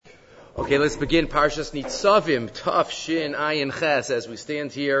Okay, let's begin Parshas Nitzavim, Taf Shin Ayin Ches, as we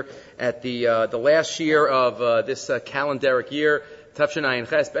stand here at the last year of this calendaric year. Taf Shin Ayin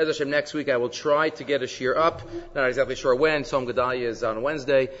Ches. Be'ez Hashem, next week I will try to get a shir up. Not exactly sure when. Som Gedalia is on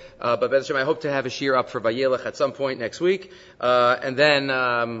Wednesday, but Be'ez Hashem, I hope to have a shir up for Vayelech at some point next week. And then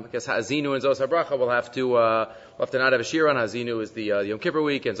I guess Hazinu and Zos HaBracha will have to not have a shir on. Hazinu is the Yom Kippur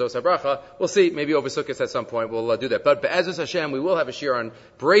week, and Zos HaBracha, we'll see. Maybe over Sukkot at some point we'll do that. But Be'ez Hashem, we will have a shir on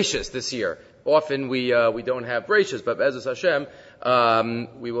Bereishis this year. Often we don't have Bereishis, but Be'ez Hashem,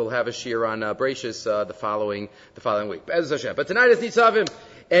 we will have a shir on Bereishis the following week. Be'ez Hashem. But tonight is Nitzavim,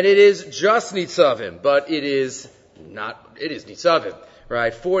 and it is just Nitzavim, but it is Nitzavim.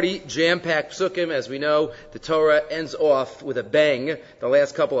 Right, 40 jam-packed psukim. As we know, the Torah ends off with a bang. The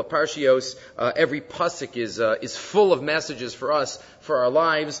last couple of parshios, every pasuk is full of messages for us, for our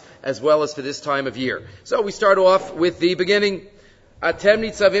lives, as well as for this time of year. So we start off with the beginning. Atem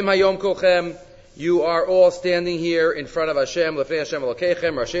nitzavim hayom kolchem. You are all standing here in front of Hashem, lefnei Hashem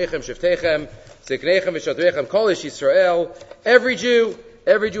Elokeichem, Rashechem, Shiftechem, Ziknechem, V'Shadrechem, Kol Ish Yisrael. Every Jew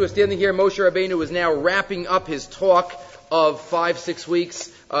is standing here. Moshe Rabbeinu is now wrapping up his talk of 5-6 weeks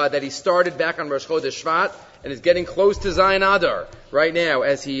that he started back on Rosh Chodesh Shvat, and is getting close to Zayin Adar right now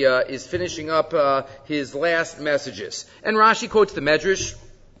as he is finishing up his last messages. And Rashi quotes the Medrash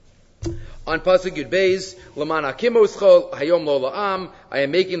on Pasuk Yud Beis, L'man hakimoscho hayom lo la'am. I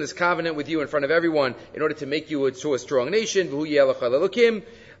am making this covenant with you in front of everyone in order to make you into a strong nation. V'hu yeh lecha le'elokim.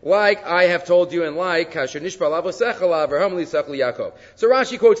 Like I have told you, and like kasher nishpa lavosecha la'avraham lisach liYaakov. So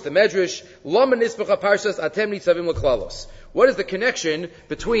Rashi quotes the Medrash, Lama nispacha parshas atem nitzavim leklalos. What is the connection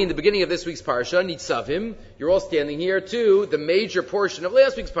between the beginning of this week's parsha, Nitzavim, you're all standing here, to the major portion of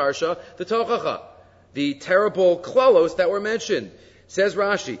last week's parsha, the Tochacha, the terrible klalos that were mentioned? Says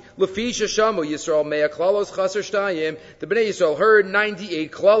Rashi, Lefi sheshamu Yisrael mea klalos chaser shtayim. The Bnei Yisrael heard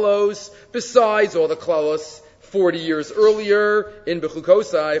 98 klalos besides all the klalos 40 years earlier in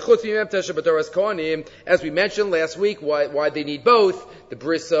Bechukosai, Chutz Mimem Tesha B'Toras Kohanim, as we mentioned last week, why they need both, the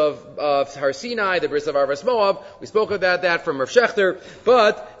bris of Har Sinai, the bris of Arvas Moab. We spoke about that from Rav Shechter,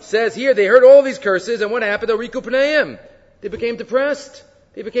 but says here they heard all these curses, and what happened? Riku Pneim. They became depressed.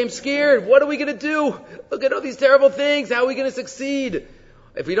 They became scared. What are we going to do? Look at all these terrible things. How are we going to succeed?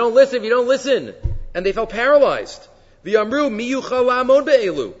 If you don't listen. And they felt paralyzed. V'yamru mi yuchal la'amod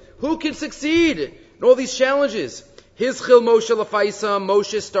be'elu. Who can succeed? And all these challenges. Hizchil Moshe Lafaisam.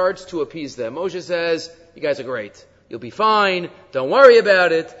 Moshe starts to appease them. Moshe says, you guys are great. You'll be fine. Don't worry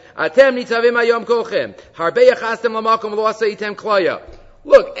about it. Atem nitzavim hayom kolchem. Harbei yachastem lamakom lo aseitem klaya.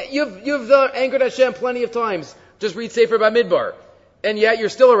 Look, you've angered Hashem plenty of times. Just read Sefer Bamidbar. And yet you're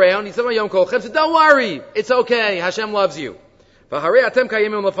still around. Nitzavim hayom kolchem. So don't worry. It's okay. Hashem loves you. V'harei atem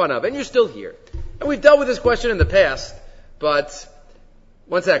kayimim lefanav. And you're still here. And we've dealt with this question in the past, but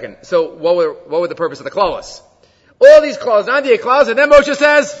one second. So what were the purpose of the klalos? All these klalos, 98 klalos, and then Moshe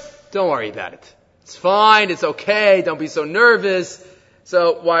says, don't worry about it. It's fine, it's okay, don't be so nervous.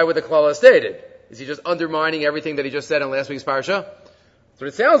 So why were the klalos stated? Is he just undermining everything that he just said in last week's parsha? That's what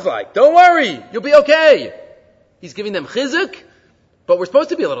it sounds like. Don't worry, you'll be okay. He's giving them chizuk, but we're supposed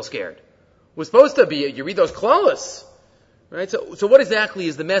to be a little scared. We're supposed to be, you read those klalos. Right? So what exactly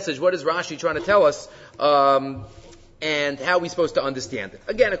is the message? What is Rashi trying to tell us? And how are we supposed to understand it?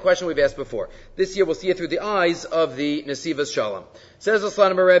 Again, a question we've asked before. This year we'll see it through the eyes of the Nesivas Shalom. Says the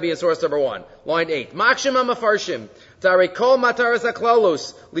Slan Rebbe in source number 1, line 8. Makshim ha'mafarshim, tarei kol mataras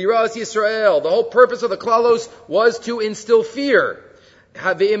ha'klalos, liras Yisrael. The whole purpose of the klalos was to instill fear.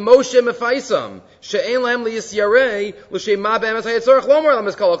 Ha've'im Moshe mefaisam, she'en lahem liyisyarei, l'shem ma be'emes hayetzorach lomar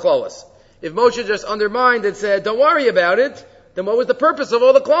lahem eskal ha'klalos. If Moshe just undermined and said, don't worry about it, then what was the purpose of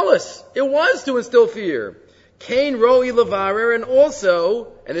all the klalos? It was to instill fear. Kain roi levarer, and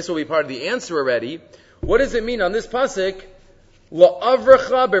also, and this will be part of the answer already, what does it mean on this pasuk?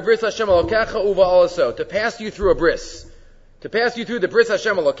 La'avracha bebris Hashem alokecha uva also, to pass you through a bris. To pass you through the bris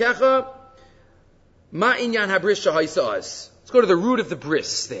Hashem alokecha, ma inyan habris shahaisaz. Let's go to the root of the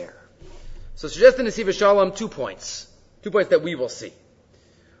bris there. So suggest in Nesivos Shalom 2 points. 2 points that we will see.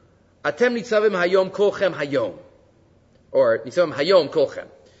 Atem nitzavim hayom kolchem hayom. Or nitzavim hayom kolchem.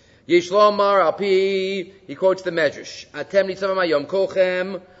 Yesh lomar alpi, he quotes the Medrash. Atem nitzavim hayom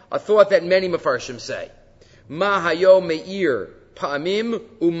kolchem, a thought that many mafarshim say. Ma hayom me'ir pa'amim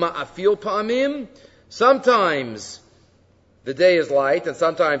uma'afil pa'amim. Sometimes the day is light and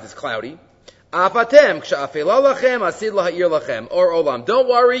sometimes it's cloudy. Afatem ksha'afela lachem asid laha'ir lachem. Or olam, don't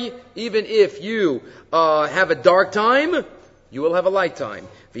worry, even if you have a dark time, you will have a light time.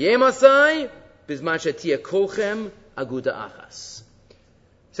 V'yemasai bizman shetia kolchem aguda achas.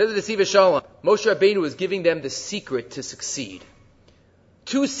 Says the Nesivos Shalom, Moshe Rabbeinu is giving them the secret to succeed.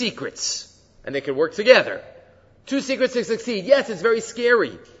 2 secrets, and they can work together. 2 secrets to succeed. Yes, it's very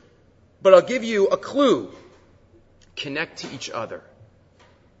scary, but I'll give you a clue. Connect to each other.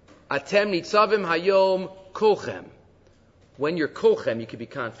 Atem nitzavim hayom kolchem. When you're kolchem, you can be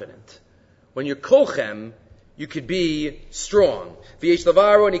confident. When you're kolchem, you could be strong. V'yesh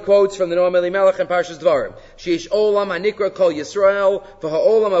lavaro, and he quotes from the Noam Elimelech and Parshas Dvarim. Sheyesh olam hanikra kol Yisrael,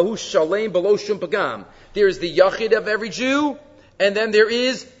 v'ha'olam hahu shalem below shum pagam. There is the yachid of every Jew, and then there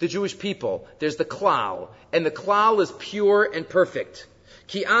is the Jewish people. There's the klal, and the klal is pure and perfect.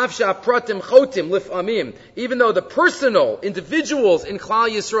 Ki avsha pratim chotim lif'amim. Even though the personal individuals in Klal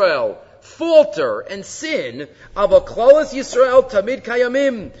Yisrael falter and sin, aber klalas Yisrael tamid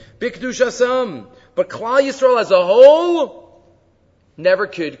kayamim bikdushasam. But Klal Yisrael as a whole never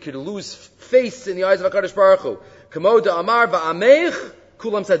could lose face in the eyes of HaKadosh Baruch Hu. Kamoda amar va'amech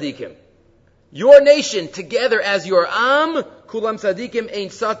kulam tzadikim. Your nation together as your am, kulam tzadikim ein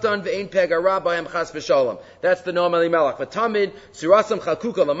satan ve'ein pegara b'ayam chas v'shalom. That's the Noam Elimelech. V'tamid surasam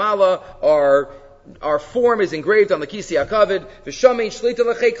chakuka lamala. Our form is engraved on the kisi hakavod. V'sham ein shlita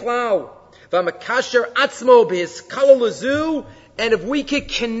l'chei klal. V'amakasher atzmo b'his kalalazu. And if we could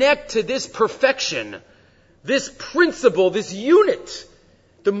connect to this perfection, this principle, this unit,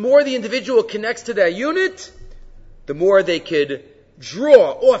 the more the individual connects to that unit, the more they could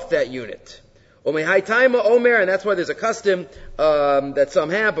draw off that unit. And that's why there's a custom that some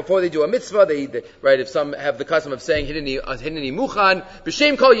have before they do a mitzvah. Right? If some have the custom of saying "Hineni muchan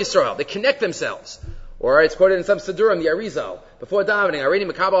b'shem kol Yisrael," they connect themselves. Or it's quoted in some Sidurim, the Arizal, before davening, "Arini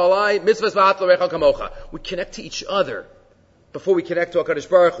mekabel alai mitzvahs v'hat lorecha kamocha." We connect to each other before we connect to HaKadosh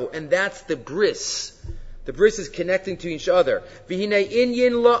Baruch Hu, and that's the bris. The bris is connecting to each other. V'hinei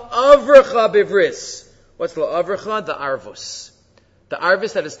inyin la'avrecha bivris. What's la'avrecha? The arvus. The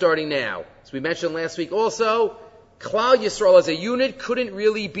arvus that is starting now. As we mentioned last week also, Klal Yisrael as a unit couldn't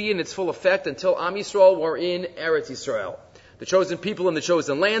really be in its full effect until Am Yisrael were in Eretz Yisrael. The chosen people in the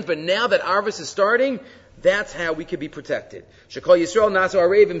chosen land, but now that arvus is starting, that's how we can be protected. Shekol Yisrael nasu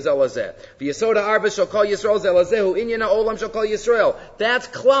arevim zelazeh. V'yasoda arvus shekol Yisrael zelazehu inyana olam shekol Yisrael. That's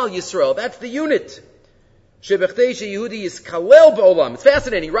Klal Yisrael. That's the unit. Shebechtei sheyehudi yiskalel b'olam. It's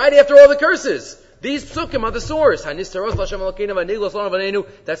fascinating. Right after all the curses, these psukim are the source. That's the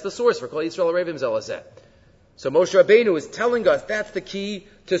source for Klal Yisrael arevim zelazeh. So Moshe Rabbeinu is telling us that's the key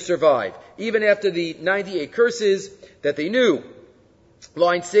to survive. Even after the 98 curses that they knew.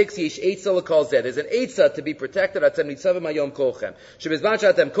 Line 6, Yesh Eitzah l'kol zeh. There's an Eitzah to be protected. Atem nitzavim hayom kolchem. Shebizman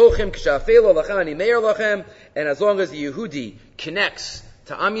she'atem kolchem k'sha'afelo lachem ani meir lachem. And as long as the Yehudi connects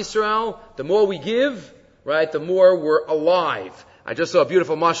to Am Yisrael, the more we give, right, the more we're alive. I just saw a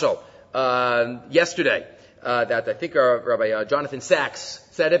beautiful mashal yesterday that I think our Rabbi Jonathan Sachs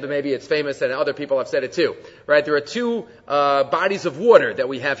said it, but maybe it's famous and other people have said it too. Right? There are 2 bodies of water that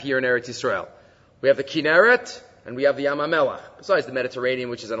we have here in Eretz Yisrael. We have the Kinneret and we have the Yam HaMelech, besides the Mediterranean,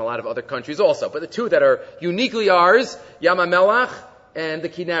 which is in a lot of other countries also. But the 2 that are uniquely ours, Yam HaMelech and the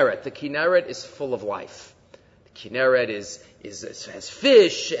Kinneret. The Kinneret is full of life. The Kinneret has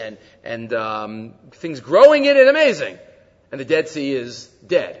fish and things growing in it, amazing. And the Dead Sea is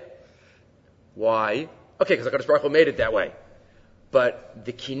dead. Why? Okay, because HaKadosh Baruch Hu made it that way. But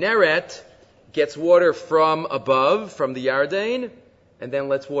the Kinneret gets water from above, from the Yarden, and then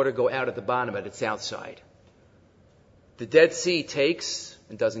lets water go out at the bottom at its outside. The Dead Sea takes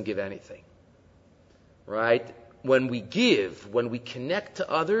and doesn't give anything. Right? When we give, when we connect to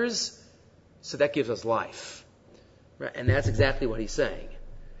others, so that gives us life. Right? And that's exactly what he's saying.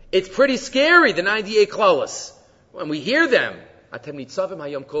 It's pretty scary, the 98 klalas. When we hear them, Atem Nitzavim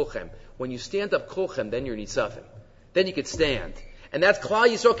hayom kolchem. When you stand up kolchem, then you're Nitzavim. Then you could stand. And that's Klal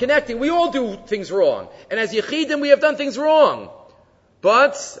Yisrael connecting. We all do things wrong. And as Yechidim, we have done things wrong.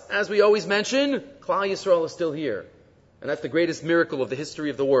 But, as we always mention, Klal Yisrael is still here. And that's the greatest miracle of the history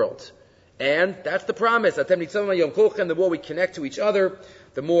of the world. And that's the promise. The more we connect to each other,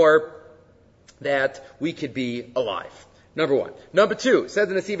 the more that we could be alive. Number 1. Number 2, says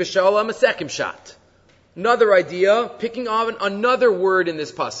the Nesiv Shalom, a second shot. Another idea, picking on another word in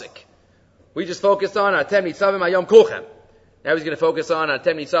this pasuk. We just focused on Atem Nitzavim Hayom Kolchem. Now he's going to focus on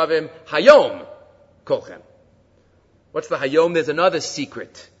Atem Nitzavim Hayom Kolchem. What's the Hayom? There's another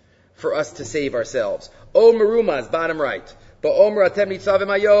secret for us to save ourselves. O Merumaz, bottom right. Ba'omer Atem Nitzavim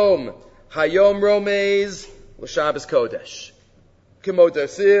Hayom. Hayom Romez L'Shabbos Kodesh. Kimoda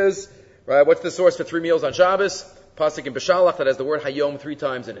says, right, what's the source for 3 meals on Shabbos? Pasuk in Beshalach that has the word Hayom 3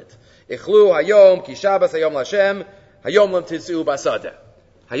 times in it. Ichlu Hayom Ki Shabbos Hayom Lashem Hayom Lam Titzu Basadeh.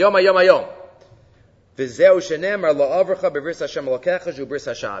 Hayom Hayom Hayom. V'zeu shenemar la'avrecha b'bris Hashem Elokecha zhu bris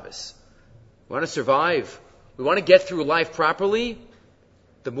HaShabbos. We want to survive. We want to get through life properly.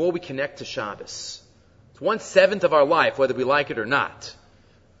 the more we connect to Shabbos. It's 1/7 of our life, whether we like it or not.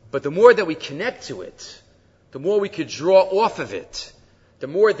 But the more that we connect to it, the more we could draw off of it, the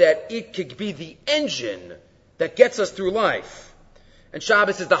more that it could be the engine that gets us through life. And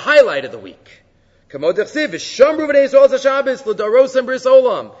Shabbos is the highlight of the week. Ever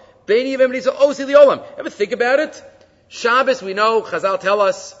think about it? Shabbos, we know, Chazal tell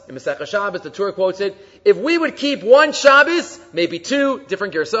us, in Masechah Shabbos, the Torah quotes it, if we would keep one Shabbos, maybe two,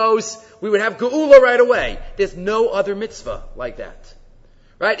 different gersos, we would have Geula right away. There's no other mitzvah like that.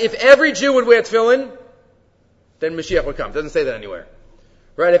 Right? If every Jew would wear tefillin, then Mashiach would come. It doesn't say that anywhere.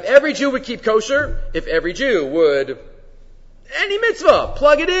 Right? If every Jew would keep kosher, if every Jew would, any mitzvah,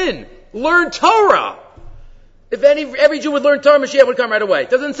 plug it in, learn Torah. If every Jew would learn Torah, Mashiach would come right away. It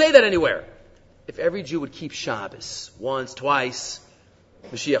doesn't say that anywhere. If every Jew would keep Shabbos once, twice,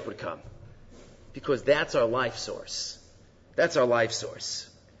 Mashiach would come. Because that's our life source. That's our life source.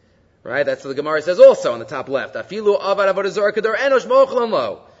 Right? That's what the Gemara says also on the top left. Afilu avad avodah zarah kador enosh mochlan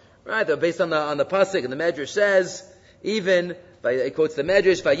lo. Right? Based on the pasuk, and the Medrash says, even, it quotes the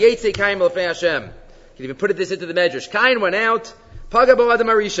Medrash, Vayetze Kain l'fnei Hashem. You can even put this into the Medrash. Cain went out, Paga bo Adam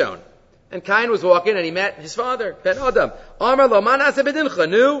Arishon. And Cain was walking and he met his father, Ben Adam. Amar lo man asa b'dincha,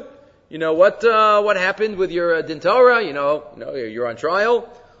 nu? You know, what happened with your din Torah? You know, you're on trial.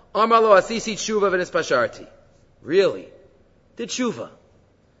 Amar lo asisi tshuva v'nis pasharti. Really? Did tshuva.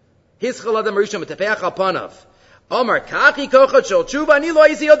 His chaladam rishon m'tepeach al panav. Amar kachi kochot shel tshuva ani lo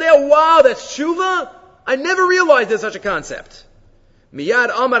yisi yodea. Wow, that's tshuva? I never realized there's such a concept.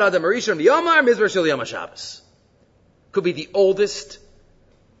 Miyad amar adam rishon v'yamar mizbar shel yom HaShabbos. Could be the oldest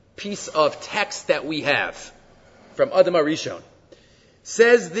piece of text that we have from Adam Rishon.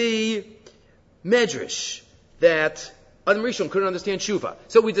 Says the Medrash that Adam Rishon couldn't understand Tshuva.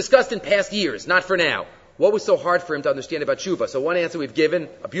 So we discussed in past years, not for now. What was so hard for him to understand about Tshuva? So one answer we've given,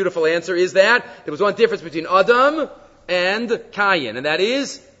 a beautiful answer, is that there was one difference between Adam and Cain, and that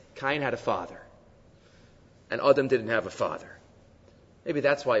is, Cain had a father. And Adam didn't have a father. Maybe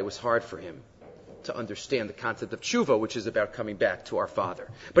that's why it was hard for him to understand the concept of tshuva, which is about coming back to our Father.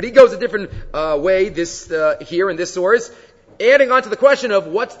 But he goes a different way here in this source, adding on to the question of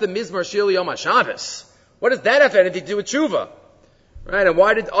what's the Mizmar Shir Yom HaShabbos? What does that have anything to do with tshuva? Right? And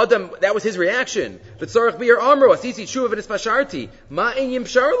why did Adam, that was his reaction. V'tzorach b'yer amru, asisi tshuva v'nis pasharti, ma inyim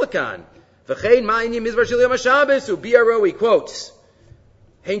pshar lakan, v'chein ma inyim Mizmar Shir Yom HaShabbos, u'biyaro, he quotes,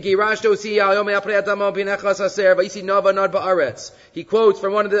 he quotes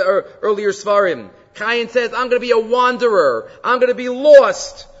from one of the earlier Svarim. Cain says, I'm going to be a wanderer. I'm going to be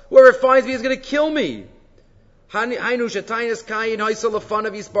lost. Whoever finds me is going to kill me. I'm not going to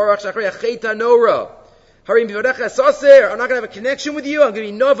have a connection with you. I'm going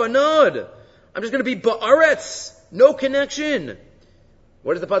to be novanad. I'm just going to be ba'aretz. No connection.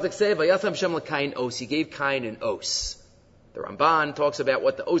 What does the pasuk say? Vayasam Shem l'Kain os. He gave Cain an os. The Ramban talks about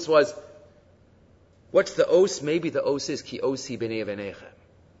what the os was. What's the os? Maybe the os is ki osi b'nei v'nechem.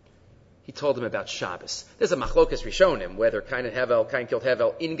 He told him about Shabbos. There's a machlokas rishonim, whether Cain killed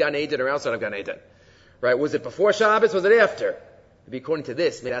Hevel in Gan Eden or outside of Gan Eden. Right? Was it before Shabbos? Was it after? Maybe according to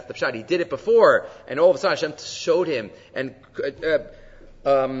this, maybe that's the pshat. He did it before, and all of a sudden Hashem showed him and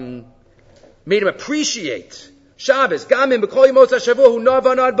made him appreciate Shabbos. Gamim b'kol yimot hashavua hu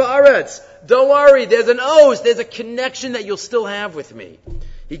navanad ba'aretz. Don't worry, there's an os. There's a connection that you'll still have with me.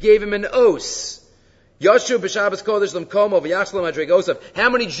 He gave him an os. Yashu b'Shabbos kodesh l'mkomo v'yachslo madregosav. How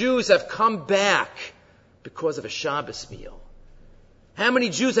many Jews have come back because of a Shabbos meal? How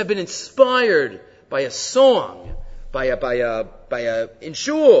many Jews have been inspired by a song, by a in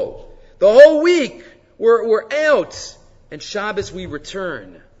shul? The whole week we're out, and Shabbos we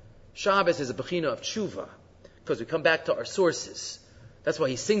return. Shabbos is a bechina of tshuva, because we come back to our sources. That's why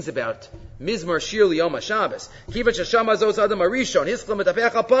he sings about Mizmar Shir L'Yom HaShabbos. Kivat Shashama Zos Adam Arishon. Hischlam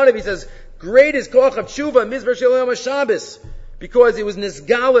Etafech Apanav. He says, great is koach of tshuva, Mizmar Shir L'Yom HaShabbos. Because it was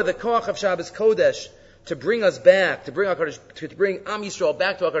Nizgala, the koach of Shabbos Kodesh, to bring us back, to bring Am Yisrael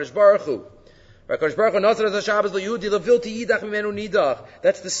back to HaKadosh Baruch Hu. HaKadosh Baruch Hu Nasar HaShabbos L'Yehudi L'Vilti Yidach Mimenu Nidach.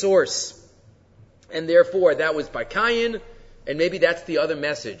 That's the source. And therefore, that was by Cain, and maybe that's the other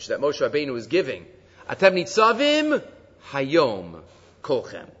message that Moshe Rabbeinu was giving. Atem Nitzavim Hayom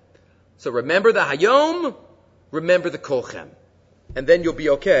Kolchem. So remember the Hayom, remember the Kolchem. And then you'll be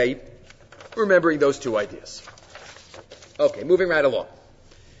okay remembering those two ideas. Okay, moving right along.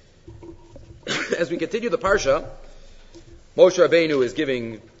 As we continue the Parsha, Moshe Rabbeinu is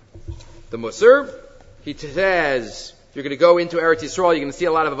giving the Musar. He says, if you're going to go into Eretz Yisrael, you're going to see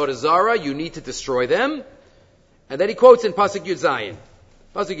a lot of Avodah Zarah, you need to destroy them. And then he quotes in Pasuk Yud Zayin.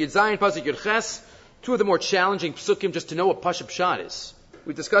 Pasuk Yud Zayin, Pasuk Yud Ches, two of the more challenging psukim just to know what Pashup Pshat is.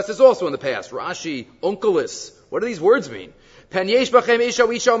 We've discussed this also in the past. Rashi, Onkelos. What do these words mean? Maybe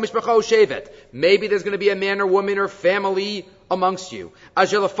there's going to be a man or woman or family amongst you.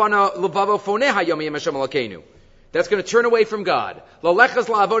 That's going to turn away from God. That's going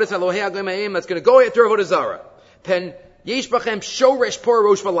to go after Avodah Zarah.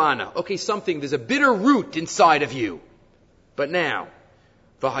 Okay, there's a bitter root inside of you. But now,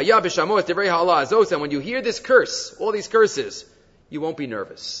 and when you hear this curse, all these curses, you won't be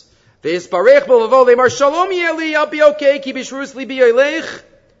nervous. Here's the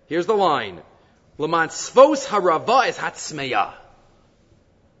line. What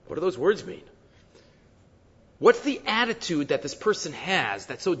do those words mean? What's the attitude that this person has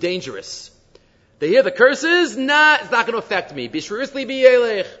that's so dangerous? They hear the curses, it's not going to affect me. Bishrirus libi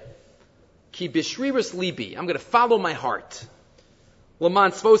elech. Ki bishrirus libi. I'm going to follow my heart.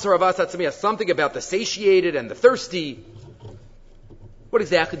 Laman svos haravas hatzmiyah. Something about the satiated and the thirsty. What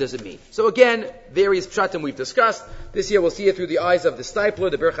exactly does it mean? So again, various pshatim we've discussed. This year we'll see it through the eyes of the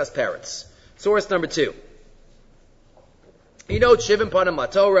stipler, the Birchas Peretz. Source number 2. He notes Shivim Panim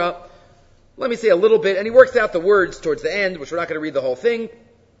LaTorah. Let me say a little bit, and he works out the words towards the end, which we're not going to read the whole thing.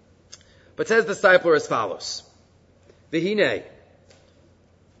 But says the stipler as follows. V'hinei.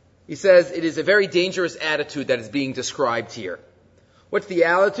 He says it is a very dangerous attitude that is being described here. What's the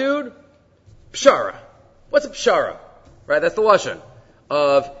attitude? Pshara. What's a pshara? Right, that's the lashon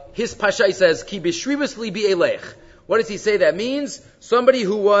of his pasha. He says, Ki b'shrivus libi elech. What does he say that means? Somebody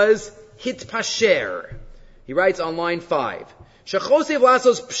who was hitpasher. He writes on line 5. Shechosev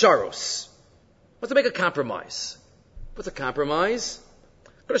lasos psharos. What's to make a compromise? What's a compromise?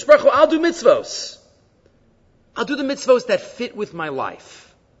 I'll do mitzvos. I'll do the mitzvos that fit with my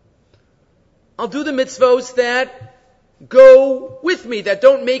life. I'll do the mitzvos that go with me, that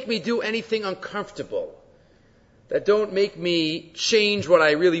don't make me do anything uncomfortable, that don't make me change what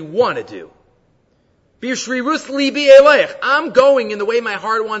I really want to do. B'shrirus libi elech. I'm going in the way my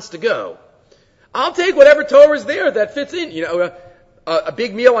heart wants to go. I'll take whatever Torah is there that fits in. A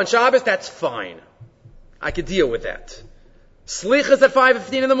big meal on Shabbos, that's fine. I could deal with that. Slichas at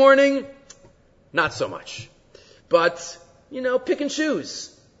 5:15 in the morning, not so much. But, pick and choose.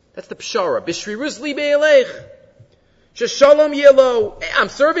 That's the pshara. B'shrirus libi elech. Sheshalom yelo. I'm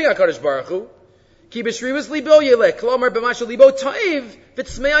serving HaKadosh Baruch Hu. Ki b'shrirus libo yelech. Klomar b'mashu libo ta'iv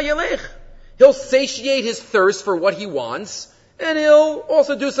v'tzmea yelech. He'll satiate his thirst for what he wants, and he'll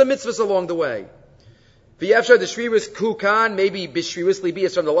also do some mitzvahs along the way. V'yafshar the shrirus kukan, maybe b'shrirus libi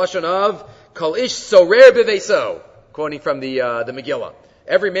is from the lashon of kol ish sorer b'veiso, quoting from the Megillah.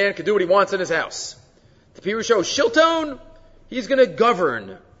 Every man can do what he wants in his house. The Pirusho Shilton, he's going to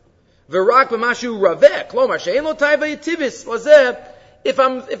govern. V'rak b'mashu raveh, klomar she'en lo taiva yitivis lazeh. If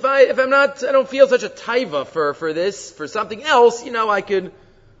I don't feel such a taiva for this, for something else, I could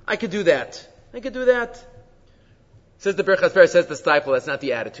do that. I could do that. Says the Birchas Peretz, says the stipler, that's not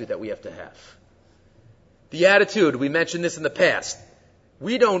the attitude that we have to have. The attitude, we mentioned this in the past,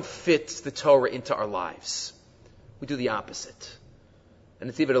 we don't fit the Torah into our lives. We do the opposite. And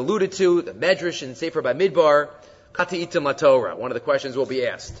it's even alluded to, the Medrash in Sefer Bamidbar, Kati itim la Torah. One of the questions will be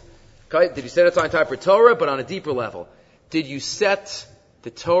asked. Okay, did you set aside time for Torah, but on a deeper level? Did you set the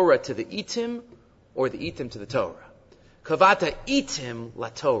Torah to the itim, or the itim to the Torah? Kavata itim la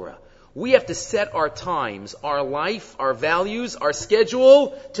Torah. We have to set our times, our life, our values, our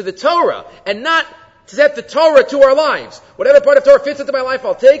schedule to the Torah, and not to set the Torah to our lives. Whatever part of Torah fits into my life,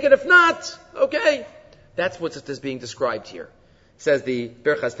 I'll take it. If not, okay. That's what is being described here, says the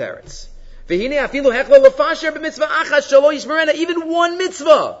Birchas Peretz. Even one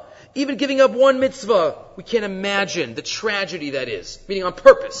mitzvah, even giving up one mitzvah, we can't imagine the tragedy that is. Meaning on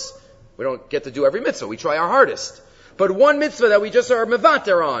purpose. We don't get to do every mitzvah. We try our hardest. But one mitzvah that we just are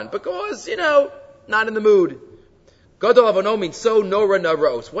mevater on, because, not in the mood. Gadol avono means so nora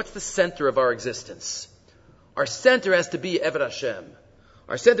naros. What's the center of our existence? Our center has to be Eved Hashem.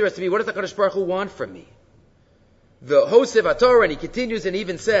 Our center has to be, what does the HaKadosh Baruch Hu want from me? The Hosev HaTorah, and he continues and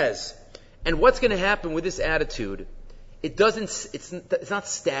even says, and what's going to happen with this attitude? It's not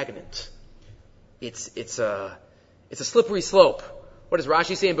stagnant. It's a slippery slope. What does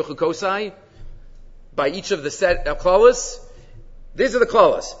Rashi say in Bechukosai? By each of the set of klalos, these are the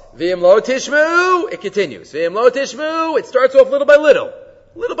klalos. V'im lo tishmu, it continues. V'im lo tishmu, it starts off little by little,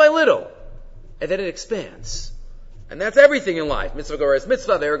 and then it expands. And that's everything in life. Mitzvah gores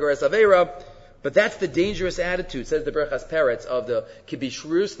mitzvah, avera gores avera. But that's the dangerous attitude, says the Birchas Peretz, of the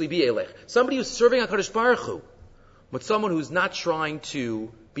kibishrus libi elech. Somebody who's serving HaKadosh Baruch Hu, but someone who's not trying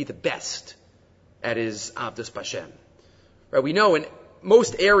to be the best at his Avdus Bashem. Right? We know in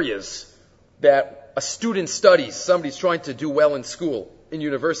most areas that a student studies, somebody's trying to do well in school. in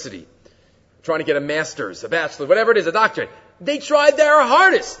university, trying to get a master's, a bachelor's, whatever it is, a doctorate. They tried their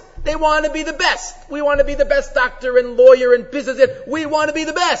hardest. They want to be the best. We want to be the best doctor and lawyer and businessman. We want to be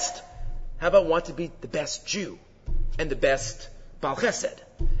the best. How about want to be the best Jew and the best Baal Chesed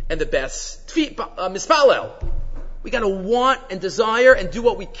and the best Mispalel? We got to want and desire and do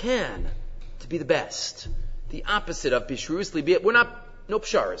what we can to be the best. The opposite of Bishrus Libi. We're not, no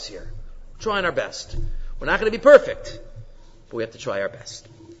psharas here. We're trying our best. We're not going to be perfect, but we have to try our best.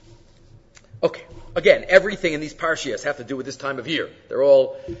 Okay. Again, everything in these parshias have to do with this time of year. They're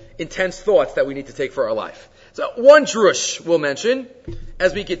all intense thoughts that we need to take for our life. So one drush we'll mention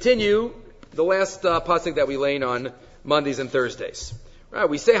as we continue the last pasuk that we lay on Mondays and Thursdays. Right?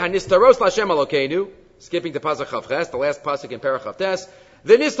 We say Hanistaros Lashem Elokeinu, skipping to pasuk Chavches, the last pasuk in Perach Chavtes.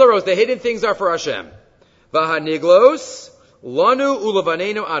 The nistaros, the hidden things are for Hashem. Vahaniglos lanu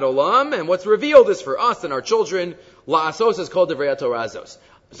ulavanenu adolam, and what's revealed is for us and our children. La'asos is called Divrei Torah Azos.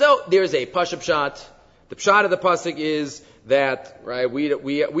 So there's a pashup pshat. The pshat of the pasuk is that right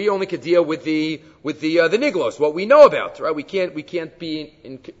we only could deal with the niglos, what we know about. Right, we can't be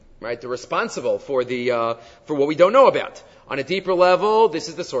responsible for for what we don't know about. On a deeper level, this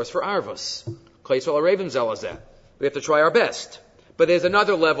is the source for arvos. We have to try our best. But there's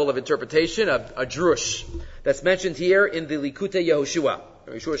another level of interpretation of a drush that's mentioned here in the Likutei Yehoshua.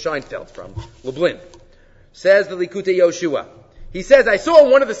 Yehoshua Scheinfeld from Lublin says the Likutei Yehoshua. He says, I saw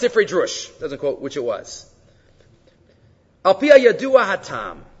one of the Sifrei Drush, doesn't quote which it was. Al Pia Yadua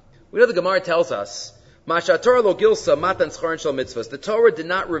Hatam. We know the Gemara tells us, Masha Torah lo gilsa matan schar shel mitzvos. The Torah did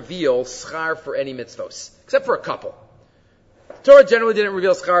not reveal schar for any mitzvos, except for a couple. The Torah generally didn't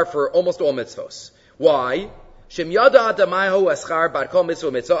reveal schar for almost all mitzvos. Why? Shem yada adamahu aschar bad kol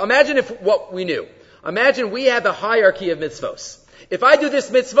mitzvah mitzvah. Imagine if what we knew. Imagine we had the hierarchy of mitzvos. If I do this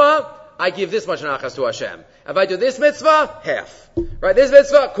mitzvah, I give this much nachas to Hashem. If I do this mitzvah, half. Right? This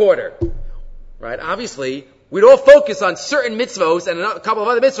mitzvah, quarter. Right? Obviously, we'd all focus on certain mitzvos, and a couple of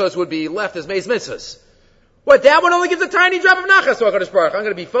other mitzvos would be left as maze mitzvahs. What? That one only gives a tiny drop of nachas to HaKadosh Baruch Hu. I'm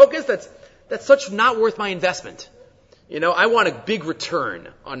going to be focused. That's such not worth my investment. I want a big return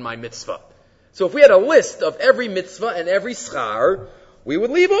on my mitzvah. So if we had a list of every mitzvah and every schar, we would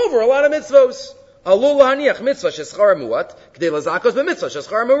leave over a lot of mitzvos. Alul lahaniach mitzvah sheschar muat, k'dei lazakos b'mitzvah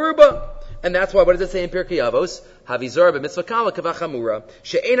sheschar meruba. And that's why, what does it say in Pirkei Avos? Havizar b'mitzvah kala kavachamura.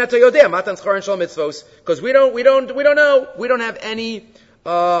 She'ein ata yodea matan schar shel mitzvos. Because we don't know. We don't have any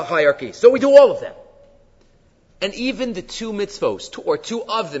hierarchy. So we do all of them. And even the two mitzvos, two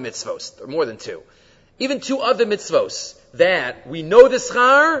of the mitzvos, or more than two, even two of the mitzvos that we know the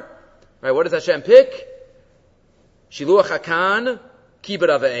schar, right? What does Hashem pick? Shiluach hakan, kibbud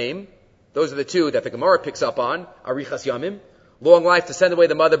avayim. Those are the two that the Gemara picks up on. Arichas yamim. Long life to send away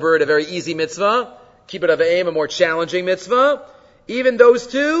the mother bird, a very easy mitzvah. Kibbud avayim, a more challenging mitzvah. Even those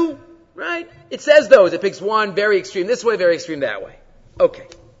two, right? It says those. It picks one very extreme this way, very extreme that way. Okay.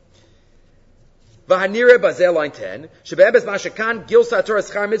 V'hanire bazel line 10. Shebebes mashakan gilsa Torah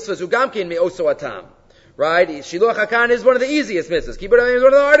schar mitzvahs ugamkin me'oso atam. Right? Shiluach hakan is one of the easiest mitzvahs. Kibbud avayim is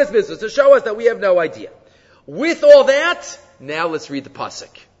one of the hardest mitzvahs to show us that we have no idea. With all that, now let's read the pasuk.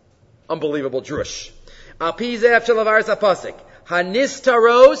 Unbelievable drush. Apizeh shelavar sapasik.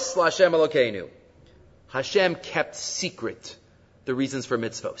 Hanistaros Lashem Elokeinu. Hashem kept secret the reasons for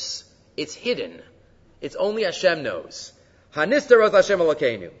mitzvos. It's hidden. It's only Hashem knows. Hanistaros Lashem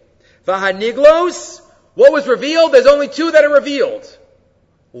Elokeinu. Vahaniglos. What was revealed? There's only two that are revealed.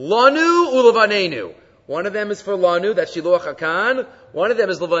 Lanu ulevanenu. One of them is for Lanu, that's Shiluach hakan. One of them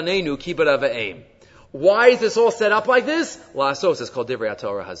is Levanenu, Kibbud avayim. Why is this all set up like this? La'asos is called Divrei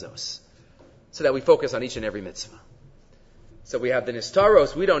Torah Hazos. So that we focus on each and every mitzvah. So we have the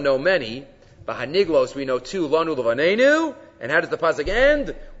Nistaros, we don't know many. Bahaniglos, we know two, Lanu Levanenu. And how does the pasuk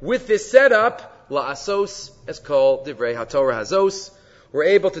end? With this setup, La'asos is called Divrei Torah Hazos. We're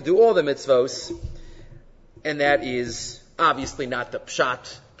able to do all the mitzvos. And that is obviously not the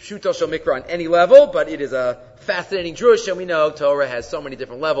pshat, pshuto shel mikra on any level, but it is a fascinating drush, and we know Torah has so many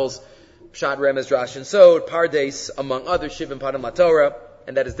different levels. Pshat, Remez, Drash, and Sod, Pardes, among others, Shivim Panim LaTorah,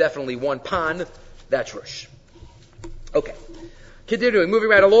 and that is definitely one pan, that's Rush. Okay. Continuing, moving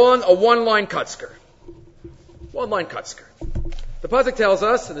right along, a one-line Kutzker. One-line Kutzker. The pasuk tells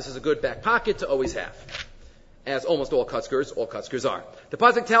us, and this is a good back pocket to always have, as almost all Kutzkers are. The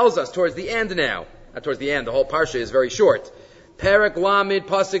pasuk tells us towards the end now, not towards the end, the whole parsha is very short. Perek Lamid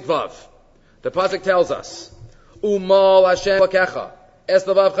Pasuk Vav. The pasuk tells us, Umal Hashem Lakecha.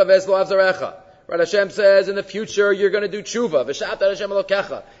 Right, Hashem says in the future you're going to do tshuva, v'shavta Hashem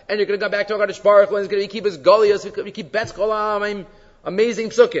Elokecha, and you're going to go back to HaKadosh Baruch Hu, and it's going to keep his golias, keep betz kolam, amazing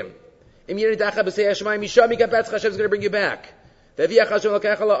psukim. Im yirei dacha b'sei Hashemayim misham yikapetz, Hashem's going to bring you back. Ve'viach Hashem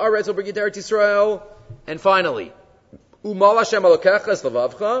Elokecha la'aretz, will bring you to Eretz Yisrael. And finally, Umal Hashem Elokecha es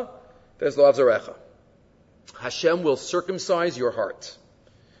levavcha, ve'es loav zarecha. Hashem will circumcise your heart.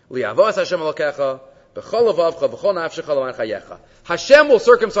 Li'avos Hashem Elokecha, b'chol levavcha, b'chol nafshecha l'man chayecha. Hashem will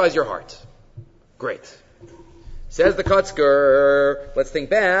circumcise your heart. Great. Says the Kotzker, let's think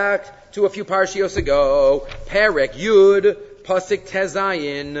back to a few parshios ago. Perek Yud, Pasuk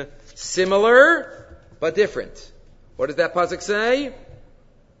Tezayin, similar but different. What does that pasuk say?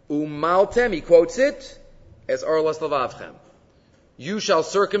 Umaltem, he quotes it as Arlas Lavavchem. You shall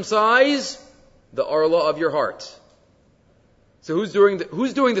circumcise the Arla of your heart. So who's doing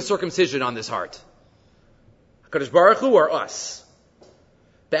the circumcision on this heart? HaKadosh Baruch Hu or us?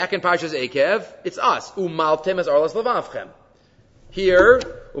 Back in Parshas Ekev, it's us. Umaltem as Arlas Lavavchem. Here,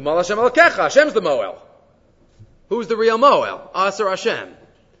 Umal Hashem Elokecha, Hashem's the Moel. Who's the real Moel? Us or Hashem?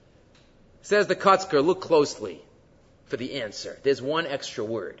 Says the Kotzker, look closely for the answer. There's one extra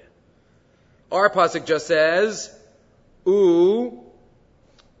word. Our pasuk just says, Sorry,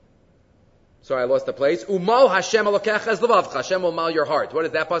 I lost the place. Umal Hashem Elokecha es levavcha. Hashem will mal your heart. What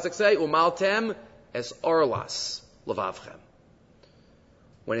does that pasuk say? Umaltem es Arlas Lavavchem.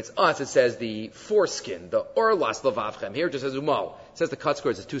 When it's us, it says the foreskin, the Arlas Lavavchem. Here it just says Umal. It says the Kotzker,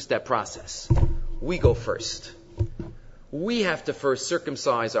 it's a two-step process. We go first. We have to first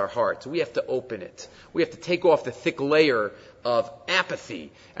circumcise our hearts. We have to open it. We have to take off the thick layer of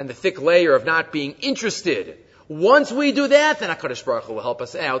apathy and the thick layer of not being interested. Once we do that, then HaKadosh Baruch Hu will help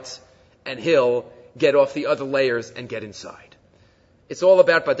us out and He'll get off the other layers and get inside. It's all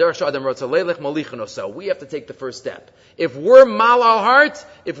about Baderach Sh'adam Rotza Leilech Malichin Oso. We have to take the first step. If we're mal our heart,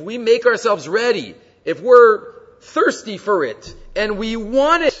 if we make ourselves ready, if we're thirsty for it and we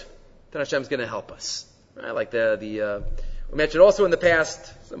want it, then Hashem's going to help us. Right? Like we mentioned also in the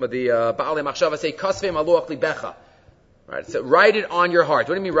past, some of the Baalei Machshava say, Kasvei Maluach Libecha. Right? So write it on your heart.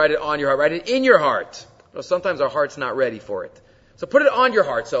 What do you mean write it on your heart? Write it in your heart. You know, sometimes our heart's not ready for it. So put it on your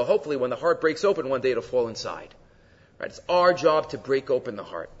heart, so hopefully when the heart breaks open, one day it'll fall inside. Right? It's our job to break open the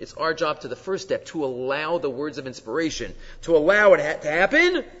heart. It's our job to the first step, to allow the words of inspiration, to allow it to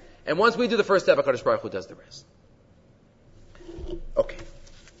happen, and once we do the first step, HaKadosh Baruch Hu does the rest. Okay.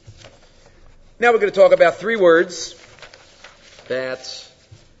 Now we're going to talk about three words that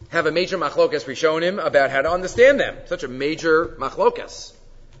have a major machlokas rishonim about how to understand them. Such a major machlokas.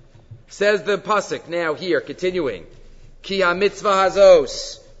 Says the pasuk now here, continuing. Ki ha-mitzvah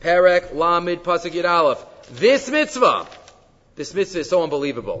hazos, perek lamid pasuk yud aleph. This mitzvah is so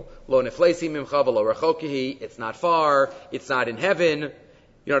unbelievable. Lo neflesi mimcha v'lo rechokihi. It's not far. It's not in heaven. You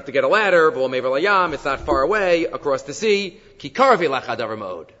don't have to get a ladder. V'lo mever layam. It's not far away across the sea. Ki karvi lach hadavar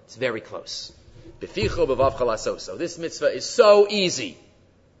ma'od. It's very close. Beficho b'vavcha lasoso. This mitzvah is so easy.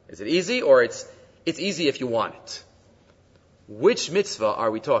 Is it easy, or it's easy if you want it? Which mitzvah are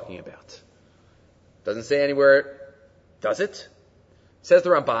we talking about? Doesn't say anywhere. Does it? Says the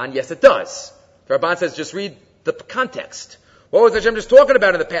Ramban. Yes, it does. The Ramban says, just read the context. What was Hashem just talking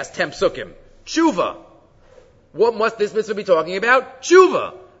about in the past 10 psukim? Tshuva. What must this mitzvah be talking about?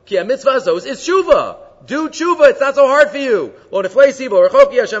 Tshuva. Ki ha-mitzvah hazos is tshuva. Do tshuva. It's not so hard for you. Lo neflesi v'lo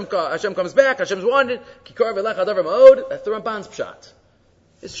rechoki. Hashem comes back. Hashem's wanted. Ki kar v'lech hadavar ma'od. That's the Ramban's pshat.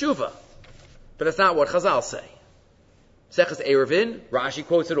 It's tshuva. But that's not what Chazal say. Seches Eruvin, Rashi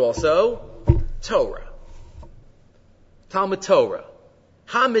quotes it also. Torah. Talmud Torah.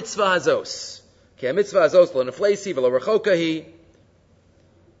 Ha-mitzvah hazos. Ki ha-mitzvah hazos lo neflesi v'lo rechokahi.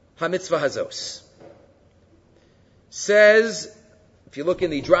 Ha-mitzvah hazos. Says, if you look in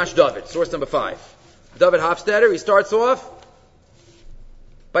the Drash David, source number 5, David Hofstadter, he starts off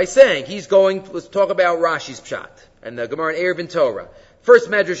by saying let's talk about Rashi's pshat and the Gemara in Eruvin Torah. First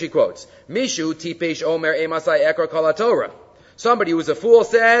medrash he quotes, Mishu tipesh omer emasai ekar kol Torah. Somebody who's a fool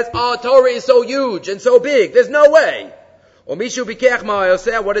says, Torah is so huge and so big, there's no way. Or Mishu bikech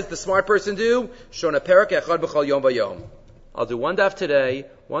ma'ayoseh, what does the smart person do? Shona perek echad b'chol yom v'yom. I'll do one daf today,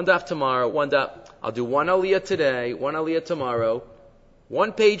 one daf tomorrow, I'll do one aliyah today, one aliyah tomorrow,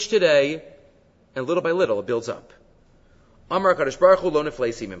 one page today, and little by little it builds up. Amar HaKadosh Baruch Hu lo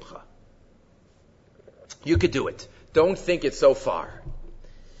neflesi mimcha. You could do it. Don't think it's so far.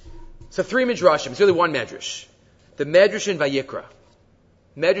 So 3 midrashim. It's really one medrash. The medrash in Vayikra.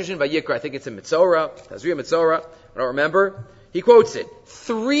 Medrash in Vayikra, I think it's in Mitzorah, Tazria Mitzorah, I don't remember. He quotes it.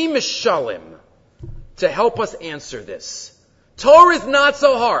 3 mishalim to help us answer this. Torah is not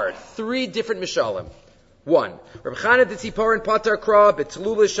so hard. 3 different mishalim. 1. Reb Chana d'Tziporin Patar Kra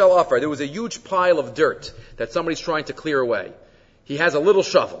b'Tlulah Shel Afar. There was a huge pile of dirt that somebody's trying to clear away. He has a little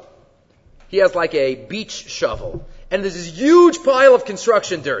shovel. He has like a beach shovel. And there's this huge pile of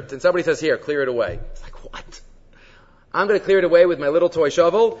construction dirt. And somebody says, here, clear it away. It's like, what? I'm going to clear it away with my little toy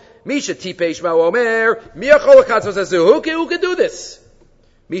shovel. Misha tipeish ma'u omer, mi'achol hakatzos hazu. Who can do this?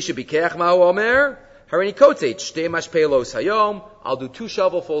 Misha bikeach ma'u omer, harini kotzeit, shtei mashpelos hayom. I'll do 2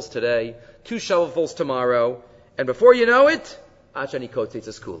 shovelfuls today, 2 shovelfuls tomorrow, and before you know it, achani kotzeit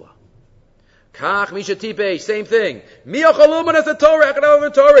zaskula. Kach misha tipeish, same thing. Mi'achol uman as a Torah, hakadav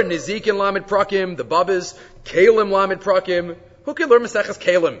of Torah, nizikin lamed prakim, the bubbas, kalim lamed prakim. Who can learn Maseches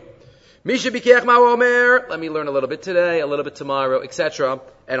Kalim? Misha bikeach ma'u omer, let me learn a little bit today, a little bit tomorrow, etc.,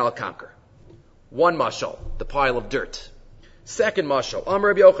 and I'll conquer. 1 mashal, the pile of dirt. 2nd mashal,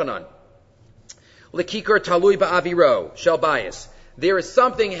 Amar Rabbi Yochanan, lekikar talui ba'aviro, shel bayis. There is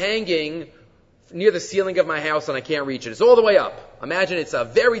something hanging near the ceiling of my house and I can't reach it. It's all the way up. Imagine it's a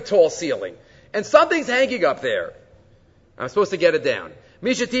very tall ceiling. And something's hanging up there. I'm supposed to get it down.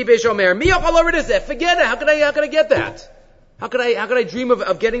 Misha tipesh omer, miyachal over this. Forget it. How could I get that? How could I dream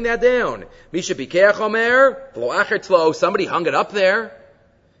of getting that down? Misha bikeach omer, v'lo acher tlo, somebody hung it up there.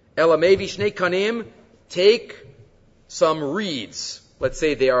 Ela mevi shnei kanim, take some reeds. Let's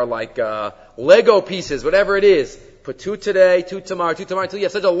say they are like Lego pieces, whatever it is. Put 2 today, 2 tomorrow, 2 tomorrow, until you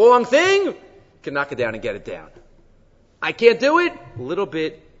have such a long thing, you can knock it down and get it down. I can't do it, a little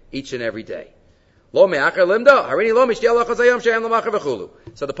bit each and every day. Lo me'acher limda, harini lo mishtiel lachazayom she'em l'macher v'chulu.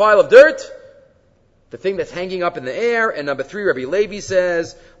 So the pile of dirt, the thing that's hanging up in the air, and number 3, Rabbi Levi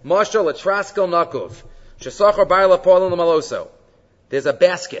says, Mashal etraskel nakov, shesachar ba'ala polin l'maloso. There's a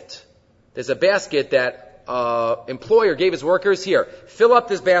basket. There's a basket that employer gave his workers. Here, fill up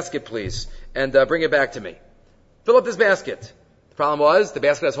this basket, please, and bring it back to me. Fill up this basket. The problem was, the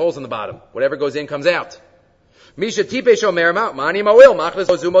basket has holes in the bottom. Whatever goes in comes out. Misha tipesh omer mani ma'il, machles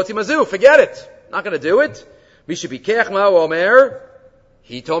ozu moti mazu. Forget it. Not going to do it. Misha bikeach ma'u omer,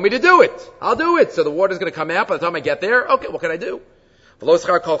 he told me to do it. I'll do it. So the water's going to come out by the time I get there. Okay, what can I do? So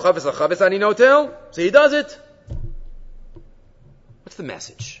he does it. What's the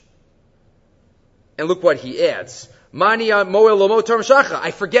message? And look what he adds.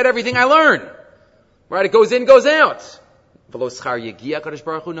 I forget everything I learn. Right? It goes in, goes out. Why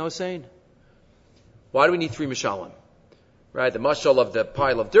do we need 3 mashalim? Right? The mashal of the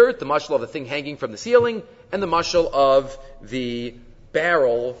pile of dirt, the mashal of the thing hanging from the ceiling, and the mashal of the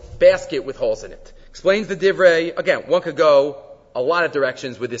basket with holes in it. Explains the divrei. Again, one could go a lot of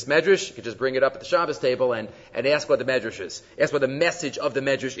directions with this medrash. You could just bring it up at the Shabbos table and ask what the medrash is. Ask what the message of the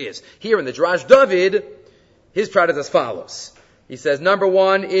medrash is. Here in the Drash David, his prat is as follows. He says, number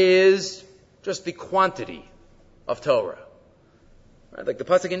 1 is just the quantity of Torah. Right? Like the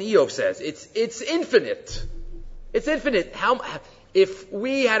pasuk in Eov says, it's infinite. It's infinite. If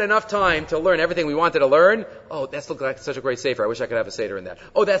we had enough time to learn everything we wanted to learn, that's looking like such a great sefer. I wish I could have a seder in that.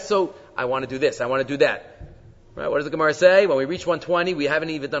 I want to do this. I want to do that. Right? What does the Gemara say? When we reach 120, we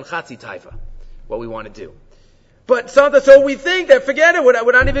haven't even done chatzi taifa, what we want to do. But so we think that, forget it,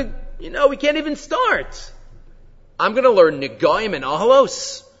 we're not even, we can't even start. I'm going to learn Negoim and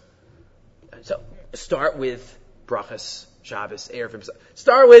Ahalos. So, start with Brachas, Shabbos, Erev.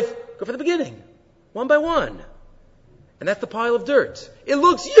 Go for the beginning. One by one. And that's the pile of dirt. It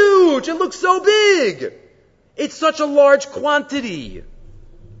looks huge. It looks so big. It's such a large quantity.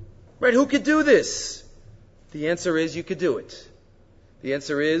 Right? Who could do this? The answer is you could do it. The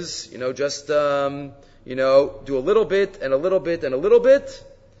answer is, just, do a little bit and a little bit and a little bit,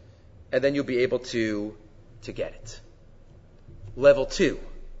 and then you'll be able to get it. Level 2.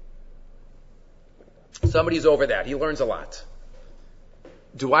 Somebody's over that. He learns a lot.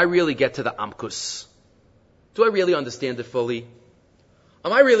 Do I really get to the Amkus? Do I really understand it fully?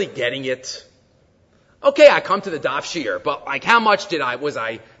 Am I really getting it? Okay, I come to the Daf Shir, but how much do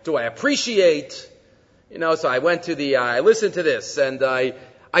I appreciate? So I went to I listened to this, and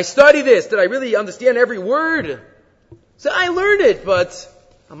I studied this. Did I really understand every word? So I learned it, but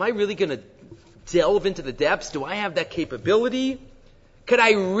am I really going to delve into the depths? Do I have that capability? Could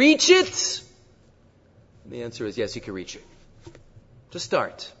I reach it? The answer is yes, you can reach it. Just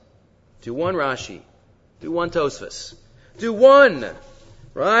start. Do 1 Rashi. Do 1 Tosfos. Do 1.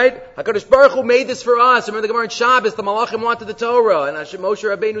 Right? HaKadosh Baruch Hu made this for us. Remember the Gemara in Shabbos, the Malachim wanted the Torah. And Moshe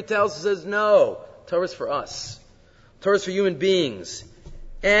Rabbeinu says, no. Torah's for us. Torah's for human beings.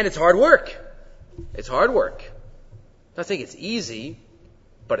 And it's hard work. It's hard work. I'm not saying it's easy,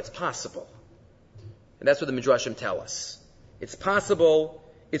 but it's possible. And that's what the Midrashim tell us. It's possible.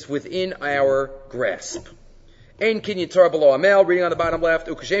 It's within our grasp. Ein kinyan Torah below amel, reading on the bottom left,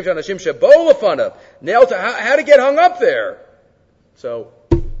 ukashem shanashim shebo lefanav. Nailed to how to get hung up there. So,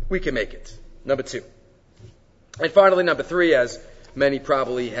 we can make it. Number 2. And finally, number 3, as many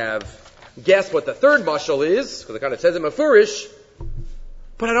probably have guessed what the third mashal is, because it kind of says it mafurish,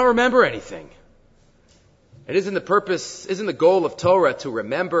 but I don't remember anything. And isn't the goal of Torah to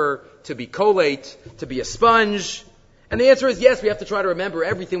remember, to be collate, to be a sponge? And the answer is yes, we have to try to remember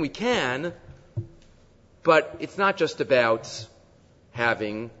everything we can, but it's not just about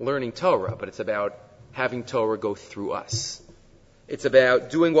learning Torah, but it's about having Torah go through us. It's about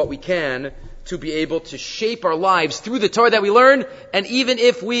doing what we can to be able to shape our lives through the Torah that we learn, and even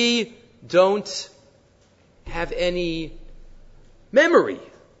if we don't have any memory.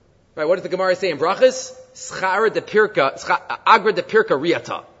 Right, what does the Gemara say in Brachas? Agra de pirka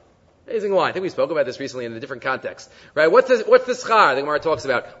riata. Amazing line. I think we spoke about this recently in a different context. Right? What's the schar the Gemara talks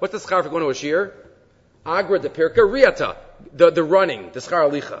about? What's the schar for going to a shir? Agra de pirka riata. The running, the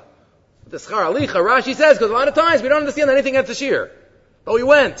schar alicha. The schar alicha, Rashi says, because a lot of times we don't understand anything at the shir. But we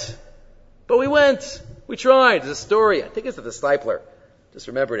went. We tried. There's a story. I think it's of the Stipler. Just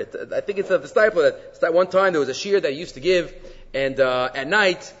remembered it. I think it's of the Stipler that one time there was a shir that he used to give, and at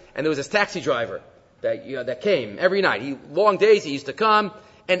night, and there was this taxi driver that came every night. Long days, he used to come,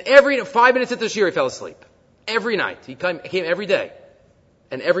 and 5 minutes into the shir, he fell asleep. Every night. He came every day.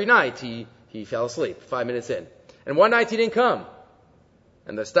 And every night, he fell asleep, 5 minutes in. And one night, he didn't come.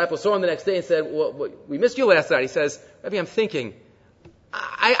 And the Stipler saw him the next day and said, well, we missed you last night. He says, Rebbe, I'm thinking,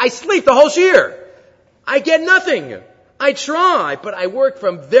 I sleep the whole shir. I get nothing. I try, but I work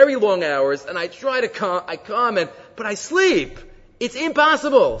from very long hours, and I try to come, but I sleep. It's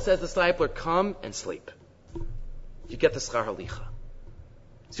impossible, says the Stipler. Come and sleep. You get the schar halicha.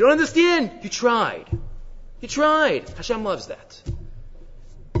 So you don't understand? You tried. Hashem loves that.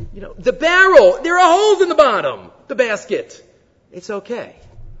 The barrel, there are holes in the bottom, the basket. It's okay.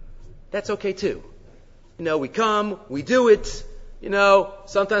 That's okay too. We come, we do it.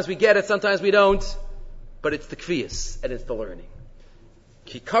 Sometimes we get it, sometimes we don't. But it's the kfiyas, and it's the learning.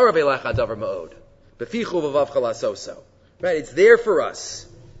 Ki karav elach hadavar ma'od. Befichu v'vavcha lasoso. Right? It's there for us,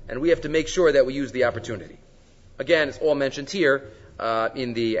 and we have to make sure that we use the opportunity. Again, it's all mentioned here,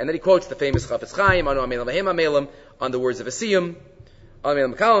 and then he quotes the famous Chafetz Chaim, Anu amelam v'hem amelam, on the words of Asiyim.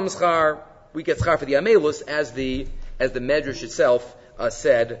 Amelam kalam schar. We get schar for the amelus, as the Medrash itself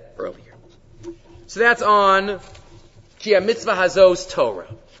said earlier. So that's on Ki mitzvah hazos Torah.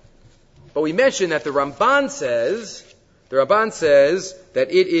 But we mentioned that the Ramban says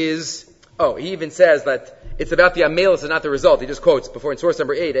that it is, he even says that it's about the amelus and not the result. He just quotes, before in source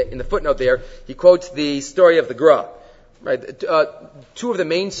number 8, in the footnote there, he quotes the story of the Gra. Right? Two of the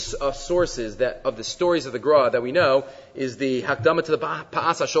main sources of the stories of the Gra that we know is the Hakdama to the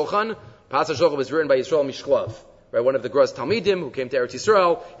Pa'as HaShulchan. Pa'as HaShulchan was written by Yisrael Mishklav. Right, one of the Gra's Talmidim who came to Eretz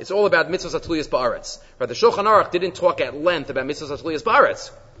Yisrael. It's all about mitzvahs hatluyas ba'aretz. Right, the Shulchan Aruch didn't talk at length about mitzvahs hatluyas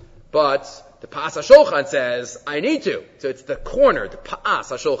ba'aretz. But the Pa'as HaShulchan says, I need to. So it's the corner, the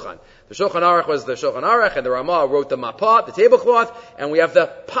Pa'as HaShulchan. The Shulchan Aruch was the Shulchan Aruch, and the Ramah wrote the Mapah, the tablecloth, and we have the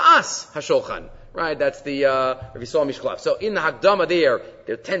Pa'as HaShulchan. Right, that's the Rav Yisrael Mishklav. So in the Hakdama there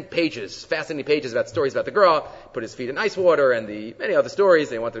are 10 pages, fascinating pages about stories about the Gra, put his feet in ice water, and the many other stories.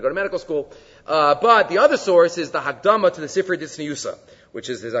 They wanted to go to medical school. But the other source is the Hakdama to the Sifrei Disniyusa, which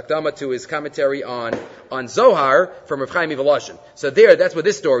is his Hakdama to his commentary on Zohar from Rav Chaim Volozhin. So that's where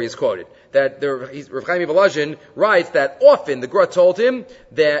this story is quoted. That Rav Chaim Volozhin writes that often the Gra told him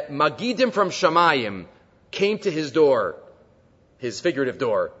that Magidim from Shamayim came to his door, his figurative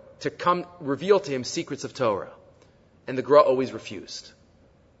door, to come reveal to him secrets of Torah. And the Gra always refused.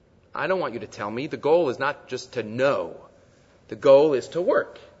 I don't want you to tell me. The goal is not just to know. The goal is to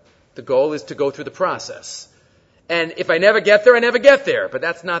work. The goal is to go through the process. And if I never get there, I never get there. But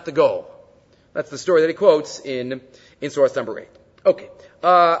that's not the goal. That's the story that he quotes in source number 8. Okay.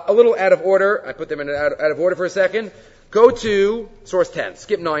 A little out of order. I put them in out of order for a second. Go to source 10.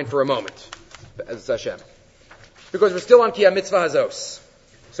 Skip 9 for a moment. As Hashem. Because we're still on Ki HaMitzvah Hazos.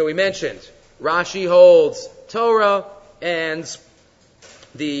 So we mentioned Rashi holds Torah, and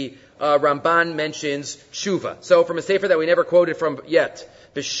the Ramban mentions Tshuva. So from a sefer that we never quoted from yet,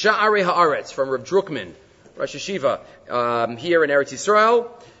 B'Sha'arei Haaretz from Rav Drukman, Rosh Hashiva, here in Eretz Yisrael.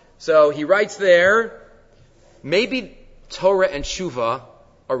 So he writes there, maybe Torah and Tshuva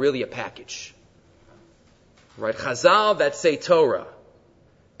are really a package. Right? Chazal that say Torah,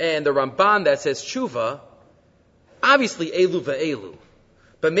 and the Ramban that says Tshuva, obviously Elu ve'elu.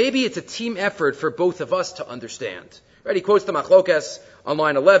 But maybe it's a team effort for both of us to understand. Right? He quotes the Machlokas on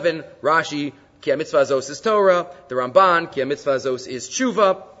line 11. Rashi, Ki HaMitzvah Hazos is Torah. The Ramban, Ki HaMitzvah Hazos is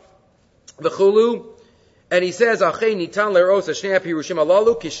Tshuva. V'chulu. And he says, Achei nitan le'ros ha'shnei ha'pirushim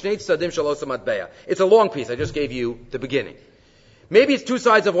halalu ki shnei tzadim shel osa matbeya. It's a long piece. I just gave you the beginning. Maybe it's two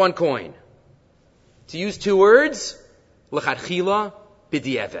sides of one coin. To use two words, l'chadchila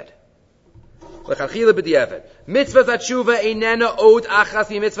b'di'eved. L'chadchila b'di'eved. Mitzvah tshuva einena od achas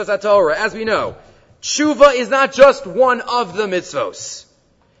mi mitzvah Torah. As we know, Tshuva is not just one of the mitzvos.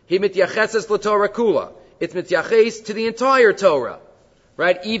 He mityacheses l'Torah kula. It's mityaches to the entire Torah.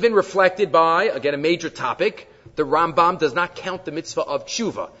 Right? Even reflected by, again, a major topic, the Rambam does not count the mitzvah of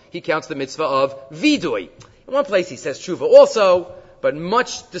tshuva. He counts the mitzvah of vidui. In one place he says tshuva also, but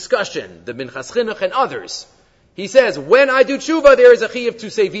much discussion, the Minchas Chinuch and others. He says, when I do tshuva, there is a chiyuv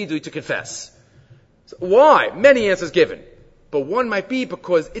to say vidui, to confess. So why? Many answers given. But one might be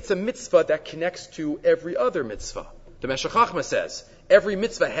because it's a mitzvah that connects to every other mitzvah. The Meshech Chochmah says, every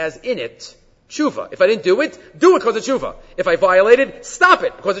mitzvah has in it tshuva. If I didn't do it because of tshuva. If I violated, stop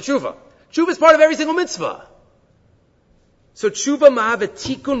it because of tshuva. Tshuva is part of every single mitzvah. So tshuva ma'ave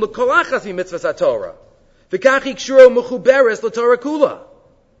tikun l'kol achas mitzvahs haTorah. V'kach ikshuro mechuberes l'Torah kula.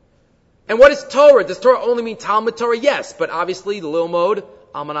 And what is Torah? Does Torah only mean Talmud Torah? Yes, but obviously the Lilmod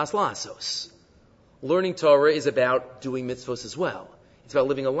Almanas La'asos. Learning Torah is about doing mitzvos as well. It's about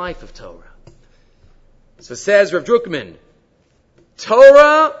living a life of Torah. So says Rav Drukman,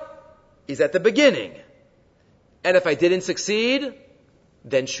 Torah is at the beginning. And if I didn't succeed,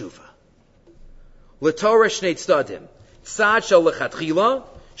 then tshuva. L'Torah shnei tzadim. Tzad shel lechatchila,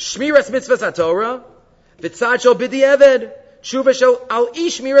 shmiras mitzvahs haTorah, v'tzad shel b'di'eved, tshuva shel al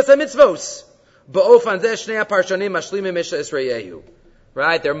ish shmiras hamitzvos. Ba'ofan zeh shnei haparshanim mashlimim misha Yisrayehu.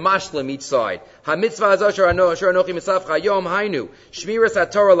 Right? They're mashlim each side. Ha-mitzvah hazah asher anochi mitzavcha hayom hainu. Shmiras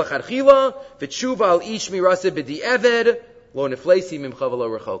haTorah lechatchila, v'tshuva al ish shmiras b'di'eved, lo neflesi mimcha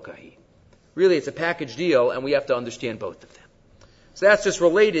v'lo rechokahi. Really, it's a package deal, and we have to understand both of them. So that's just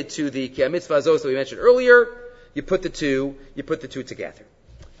related to the mitzvah hazos that we mentioned earlier. You put the two together.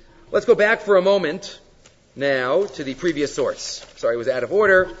 Let's go back for a moment now to the previous source. Sorry, it was out of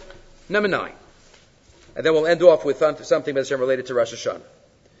order. Number 9. And then we'll end off with something that's related to Rosh Hashanah.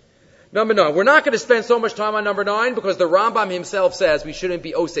 Number 9. We're not going to spend so much time on number 9 because the Rambam himself says we shouldn't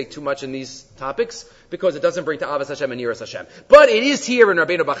be osek too much in these topics because it doesn't bring to Avos Hashem and Yiras Hashem. But it is here in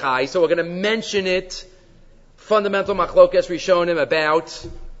Rabbeinu Bachai, so we're going to mention it. Fundamental machlokes rishonim about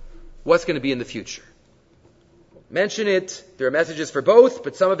what's going to be in the future. Mention it. There are messages for both,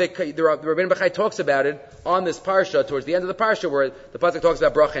 but some of it, the Rabbeinu Bachai talks about it on this parsha, towards the end of the parsha, where the pasuk talks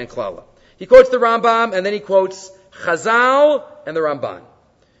about bracha and klala. He quotes the Rambam, and then he quotes Chazal and the Ramban.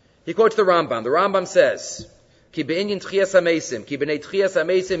 He quotes the Rambam. The Rambam says, Ki be'inyin tchias hamesim, ki b'nei tchias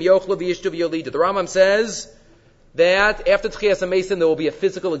hamesim yochlu v'yishtu v'yolidu. The Rambam says that after tchias hamesim there will be a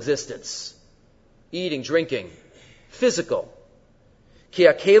physical existence. Eating, drinking. Physical. Ki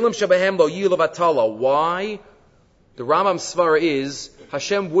ha'kelim shebehem lo yilu v'atala. Why? The Rambam's svara is,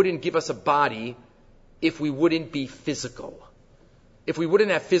 Hashem wouldn't give us a body if we wouldn't be physical. If we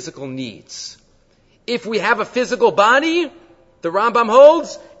wouldn't have physical needs. If we have a physical body, the Rambam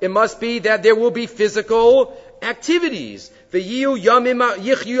holds, it must be that there will be physical activities. It'll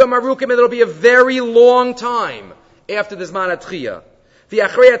be a very long time after the Zman HaTchiyah.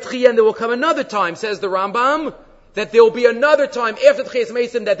 And there will come another time, says the Rambam, that there will be another time after Tchias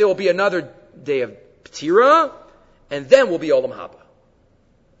Mesim, that there will be another day of Ptira, and then will be Olam Haba.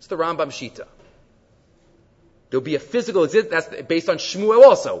 It's the Rambam Shita. There'll be a physical existence, that's based on Shmuel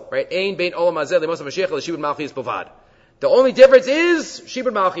also, right? Ein bein Olam Hazeh le'mos HaMashiach le'shibud Malchias Bovad. The only difference is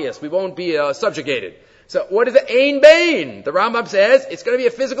Shibud Malchias. We won't be subjugated. So what is the Ein bein? The Rambam says it's going to be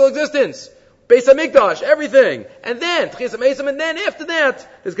a physical existence. Beis HaMikdash, everything. And then, Tchias HaMesim, and then after that,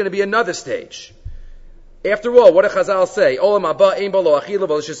 there's going to be another stage. After all, what do Chazal say? Olam haba ein bo lo achila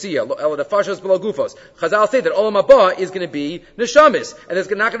v'lo shasiya, ela nefashos v'lo gufos. Chazal say that Olam haba is going to be neshamis, and there's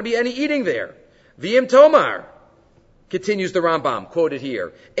not going to be any eating there. V'im tomar, continues the Rambam, quoted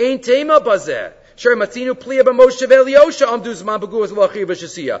here. Ein tema bazeh, sher matzinu pliya b'Moshe ve'Elyosha amdu zman b'guas v'lo achila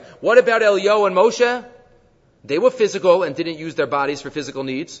v'shasiya. What about Elio and Moshe? They were physical and didn't use their bodies for physical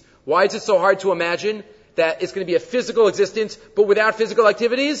needs. Why is it so hard to imagine that it's going to be a physical existence, but without physical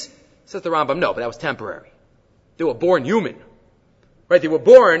activities? Says the Rambam, no, but that was temporary. They were born human. Right? They were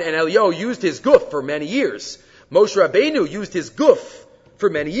born, and Elio used his guf for many years. Moshe Rabbeinu used his guf for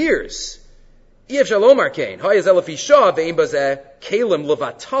many years. Iev shalom arkein. Hayaz elafisha ve'im bazeh kelim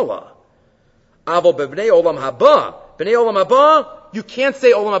levatala. Avo b'bnei olam haba. B'nei olam haba, you can't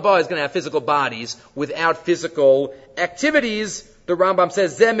say olam haba is going to have physical bodies without physical activities. The Rambam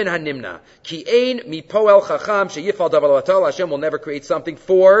says, Zemin hanimna. Ki ein mi poel chacham sheyifal davar levatala. Hashem will never create something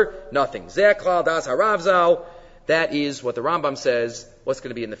for nothing. Zeh klal das haravzal. That is what the Rambam says, what's going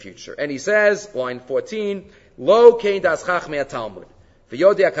to be in the future. And he says, line 14, Lo kein das chachmei Talmud.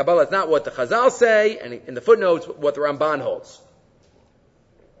 V'yodei HaKabbalah is not what the Chazal say, and in the footnotes, what the Ramban holds.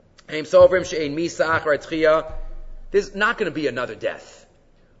 Haim sovrim she'ein misa achar tchiyah. There's not going to be another death.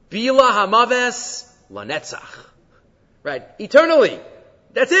 Bila hamaves lanetzach. Right? Eternally.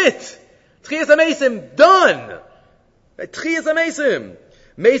 That's it. Tchias HaMesim, done. Tchias HaMesim.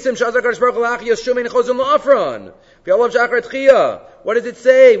 Mesim Shazar Kadosh Baruch Hu Lachiyos Shumein Chozun La'afron. V'yolav Shachar Tchiyah. What does it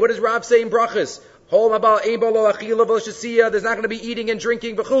say? What does Rav say in Brachas? Hol Mabal Ein Bo Lo Achila V'Lo Shasiyah. There's not going to be eating and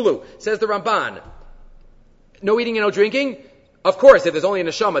drinking v'chulu. Says the Ramban. No eating and no drinking? Of course, if there's only a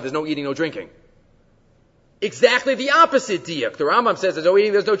neshama, there's no eating, no drinking. Exactly the opposite diak. The Rambam says there's no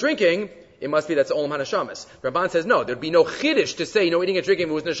eating, there's no drinking. It must be that's Olam HaNeshamas. Ramban says no, there'd be no chiddush to say no eating and drinking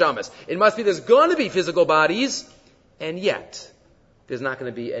if it was neshamas. It must be there's going to be physical bodies, and yet there's not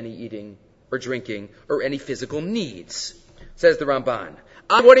going to be any eating or drinking or any physical needs. Says the Ramban.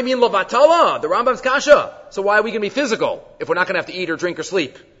 What do you mean lavatala? The Rambam's kasha. So why are we going to be physical if we're not going to have to eat or drink or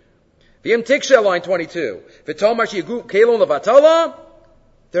sleep? V'im tiksha, line 22. V'tomar she'yigu kelon lavatala.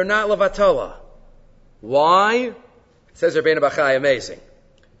 They're not lavatala. Why? Says Rabbeinu Bachai, amazing.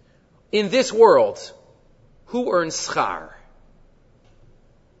 In this world, who earns schar?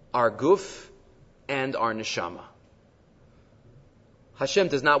 Our guf and our neshama. Hashem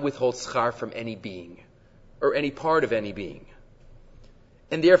does not withhold schar from any being, or any part of any being.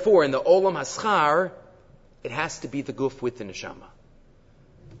 And therefore, in the olam haschar, it has to be the guf with the neshama.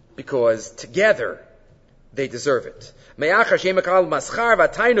 Because together, they deserve it. Me'achar she'em akal maschar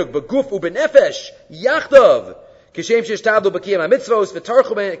v'atainug b'guf u'b'nefesh yachdav kishem she'ishtadlu b'kiyam ha'mitzvos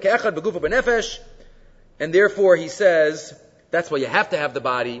v'tarchu ke'echad b'guf u'b'nefesh. And therefore, he says, that's why you have to have the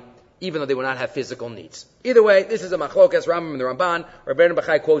body, even though they will not have physical needs. Either way, this is a machlokas, Rambam and the Ramban. Rabbeinu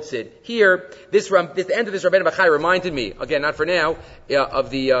Bachai quotes it here. The end of this Rabbeinu Bachai reminded me, again, not for now, of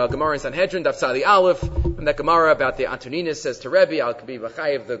the Gemara in Sanhedrin, Daf Tzadi Aleph, from that Gemara about the Antoninus says to Rebbe, I'll be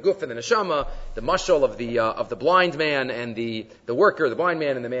Bachai of the Guf and the Neshama, the mashal of the blind man and the worker, the blind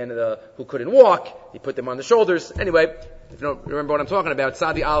man and the man who couldn't walk. He put them on the shoulders. Anyway, if you don't remember what I'm talking about,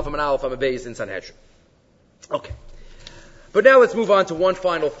 Tzadi Aleph and Aleph Amabeis in Sanhedrin. Okay. But now let's move on to one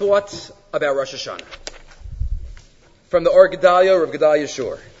final thought about Rosh Hashanah. From the Or Gedalia, Rav Gedalia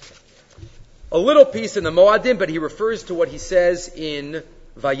Shur. A little piece in the Moadim, but he refers to what he says in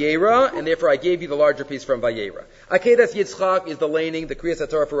Vayera, and therefore I gave you the larger piece from Vayera. Akedas Yitzchak is the laning, the Kriyas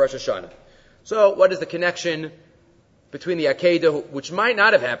HaTorah for Rosh Hashanah. So what is the connection between the Akedah, which might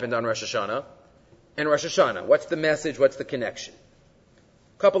not have happened on Rosh Hashanah, and Rosh Hashanah? What's the message? What's the connection?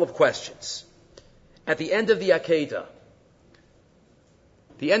 A couple of questions. At the end of the Akedah,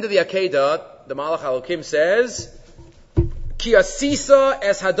 the Malach Elokim says, Ki asisa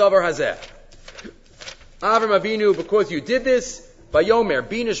es hadavar hazeh. Avram Avinu, because you did this, Vayomer,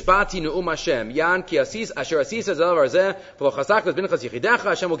 binish bati ne'um Hashem, yan ki asis, asher asisa hadavar hazeh, v'lo chasach les binchas yichidecha,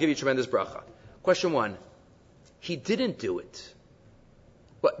 Hashem will give you tremendous bracha. Question 1. He didn't do it.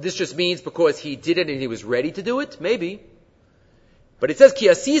 But this just means because he did it and he was ready to do it? Maybe. But it says, Ki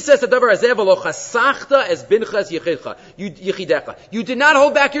asisa es hadavar hazeh, v'lo chasachta es binchas yichidecha. You did not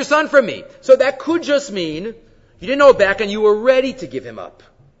hold back your son from me. So that could just mean, you didn't hold back and you were ready to give him up.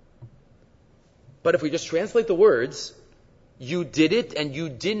 But if we just translate the words, you did it and you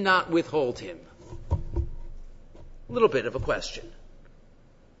did not withhold him. A little bit of a question.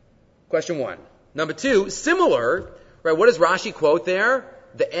 Question 1. Number 2, similar, right? What does Rashi quote there?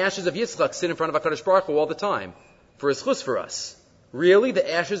 The ashes of Yitzchak sit in front of HaKadosh Baruch Hu all the time for his chus for us. Really?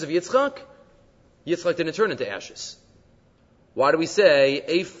 The ashes of Yitzchak? Yitzchak didn't turn into ashes. Why do we say,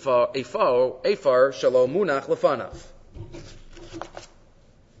 Eifar shalom munach lefanav?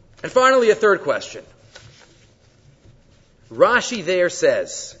 And finally, a third question. Rashi there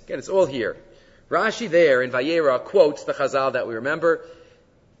says, again, it's all here. Rashi there in Vayera quotes the Chazal that we remember,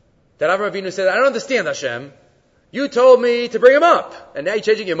 that Avraham Avinu said, I don't understand, Hashem. You told me to bring him up, and now you're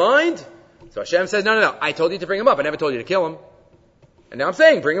changing your mind? So Hashem says, no, I told you to bring him up. I never told you to kill him. And now I'm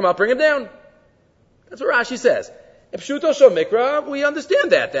saying, bring him up, bring him down. That's what Rashi says. In Pshuto Shel Mikra, we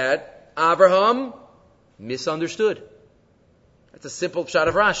understand that Avraham misunderstood. That's a simple shot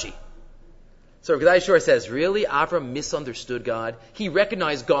of Rashi. So Rav Gedai Shor says, really? Avraham misunderstood God? He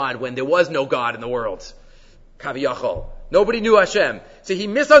recognized God when there was no God in the world. Kaviyachol. Nobody knew Hashem. So he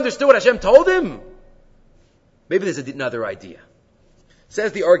misunderstood what Hashem told him? Maybe there's another idea.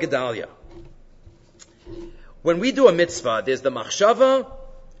 Says the Or Gedalia. When we do a mitzvah, there's the machshava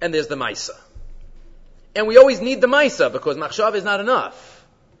and there's the maisa. And we always need the maisa because machshava is not enough.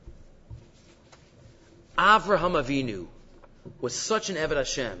 Avraham Avinu was such an Eved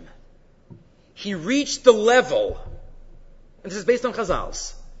Hashem. He reached the level, and this is based on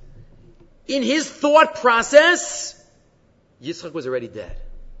Chazals, in his thought process, Yitzchak was already dead.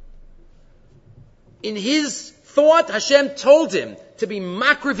 In his thought, Hashem told him to be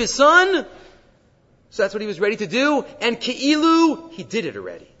makriv his son, so that's what he was ready to do, and Ke'ilu, he did it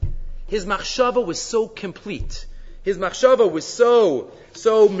already. His machshava was so complete. His machshava was so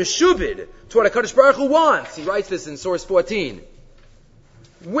meshubed to what HaKadosh Baruch Hu wants. He writes this in source 14.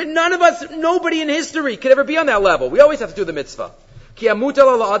 None of us, nobody in history could ever be on that level. We always have to do the mitzvah. Ki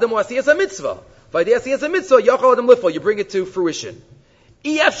amutal ala adam asiyas a mitzvah. V'aydi asiyas a mitzvah yachal adam lifol. You bring it to fruition.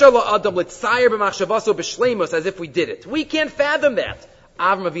 Iyafshar la adam litzayer b'machshavaso b'shleimus, as if we did it. We can't fathom that.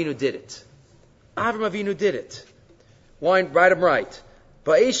 Avram Avinu did it. Avram Avinu did it. Wine, write him right.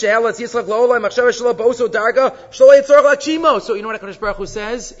 So you know what HaKadosh Baruch Hu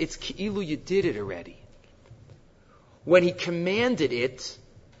says? It's ki'ilu, you did it already. When he commanded it,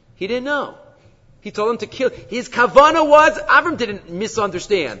 he didn't know. He told him to kill. His kavana was, Avram didn't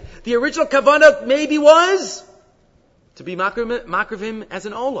misunderstand. The original kavana maybe was to be makriv him as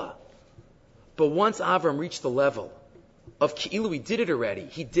an olah. But once Avram reached the level of ki'ilu, he did it already.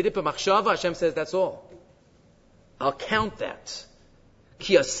 He did it, but machshava, Hashem says, that's all. I'll count that.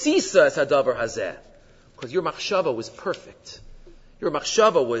 Ki asisa es hadavar hazeh. Because your machshava was perfect. Your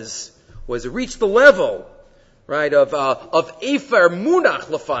machshava was reached the level, right, of efer munach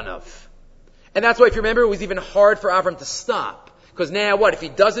lefanav. And that's why, if you remember, it was even hard for Avram to stop. Because now what? If he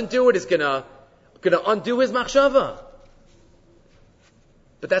doesn't do it, it's gonna undo his machshava.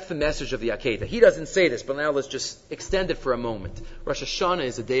 But that's the message of the Akedah. He doesn't say this, but now let's just extend it for a moment. Rosh Hashanah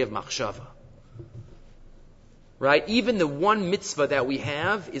is a day of machshava. Right? Even the one mitzvah that we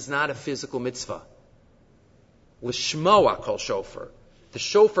have is not a physical mitzvah. L'shmoa kol shofar. The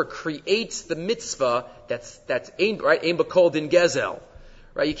shofar creates the mitzvah that's aim b'kol din gezel.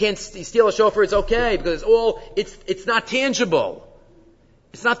 Right? You steal a shofar, it's okay, because it's not tangible.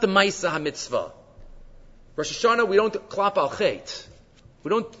 It's not the Maisa HaMitzvah. Rosh Hashanah, we don't klap al chet. We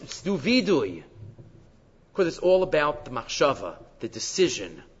don't do vidui. Because it's all about the machshava, the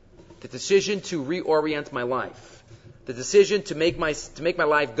decision to reorient my life, the decision to make my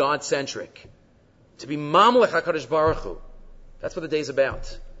life God-centric, to be mamlech HaKadosh Baruch Hu. That's what the day's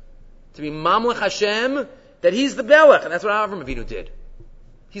about. To be mamlech Hashem, that He's the Melech, and that's what Avram Avinu did.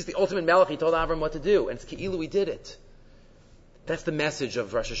 He's the ultimate Melech. He told Avram what to do, and it's Ki'ilu he did it. That's the message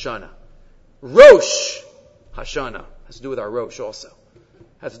of Rosh Hashanah. Rosh Hashanah has to do with our Rosh also.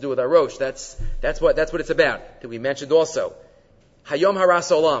 Has to do with our Rosh. That's what it's about. That we mentioned also. Hayom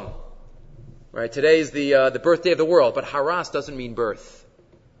Haras Olam. Right? Today is the birthday of the world, but Haras doesn't mean birth.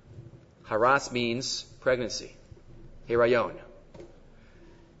 Haras means pregnancy. Hirayon.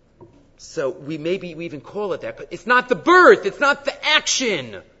 So we even call it that, but it's not the birth, it's not the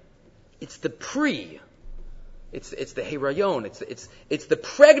action. It's the pre. It's the hirayon. It's the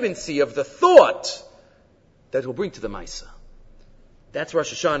pregnancy of the thought that will bring to the Maisa. That's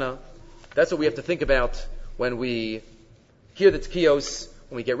Rosh Hashanah. That's what we have to think about when we hear the Tkiyos,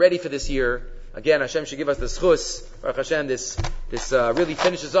 when we get ready for this year. Again, Hashem should give us the schus. Baruch Hashem, this really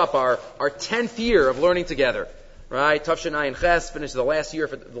finishes up our 10th year of learning together. Right? Tavshin Ayin Ches finishes the last year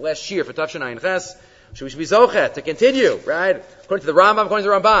for Tavshin Ayin Ches. We should be zochet to continue, right? According to the Rambam, according to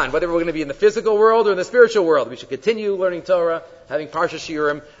the Ramban, whether we're going to be in the physical world or in the spiritual world, we should continue learning Torah, having Parsha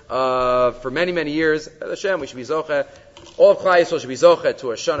Shiurim for many, many years. Hashem, we should be zochet. All of Klal Yisrael should be zochet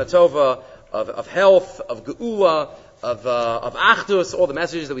to a Shana Tova of health, of Geula, of Achdus, all the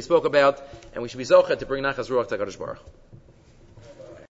messages that we spoke about, and we should be zochet to bring Nachas Ruach to HaKadosh Baruch Hu.